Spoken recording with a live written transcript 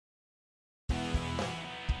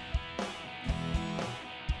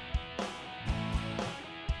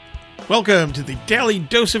Welcome to the Daily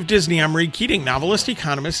Dose of Disney. I'm Ray Keating, novelist,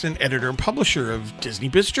 economist, and editor and publisher of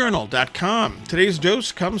DisneyBizJournal.com. Today's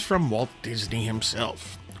dose comes from Walt Disney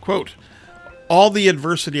himself. Quote, "All the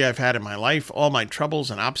adversity I've had in my life, all my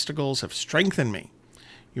troubles and obstacles have strengthened me.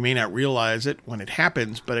 You may not realize it when it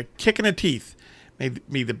happens, but a kick in the teeth may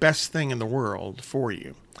be the best thing in the world for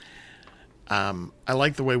you." I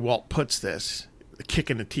like the way Walt puts this, the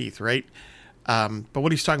kick in the teeth, right? But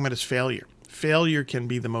what he's talking about is failure. Failure can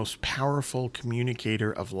be the most powerful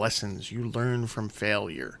communicator of lessons. You learn from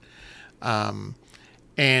failure.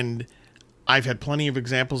 And I've had plenty of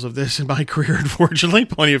examples of this in my career, unfortunately,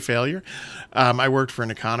 plenty of failure. I worked for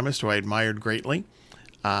an economist who I admired greatly.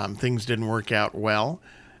 Things didn't work out well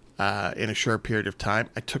in a short period of time.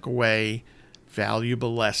 I took away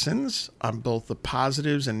valuable lessons on both the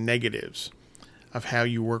positives and negatives of how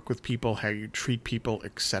you work with people, how you treat people,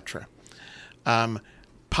 etc.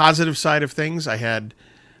 Positive side of things, I had,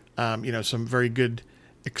 some very good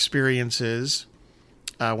experiences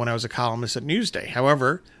when I was a columnist at Newsday.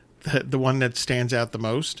 However, the one that stands out the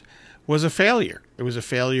most was a failure. It was a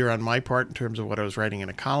failure on my part in terms of what I was writing in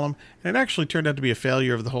a column, and it actually turned out to be a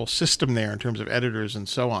failure of the whole system there in terms of editors and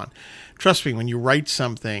so on. Trust me, when you write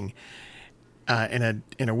something in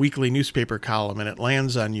a weekly newspaper column and it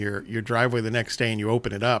lands on your driveway the next day and you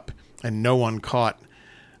open it up and no one caught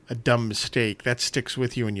a dumb mistake, that sticks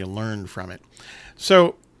with you and you learn from it.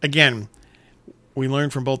 So again, we learn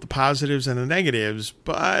from both the positives and the negatives,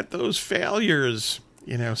 but those failures,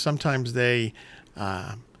 sometimes they're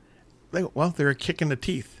a kick in the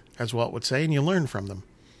teeth, as Walt would say, and you learn from them.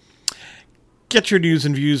 Get your news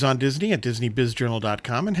and views on Disney at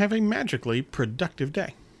DisneyBizJournal.com and have a magically productive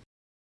day.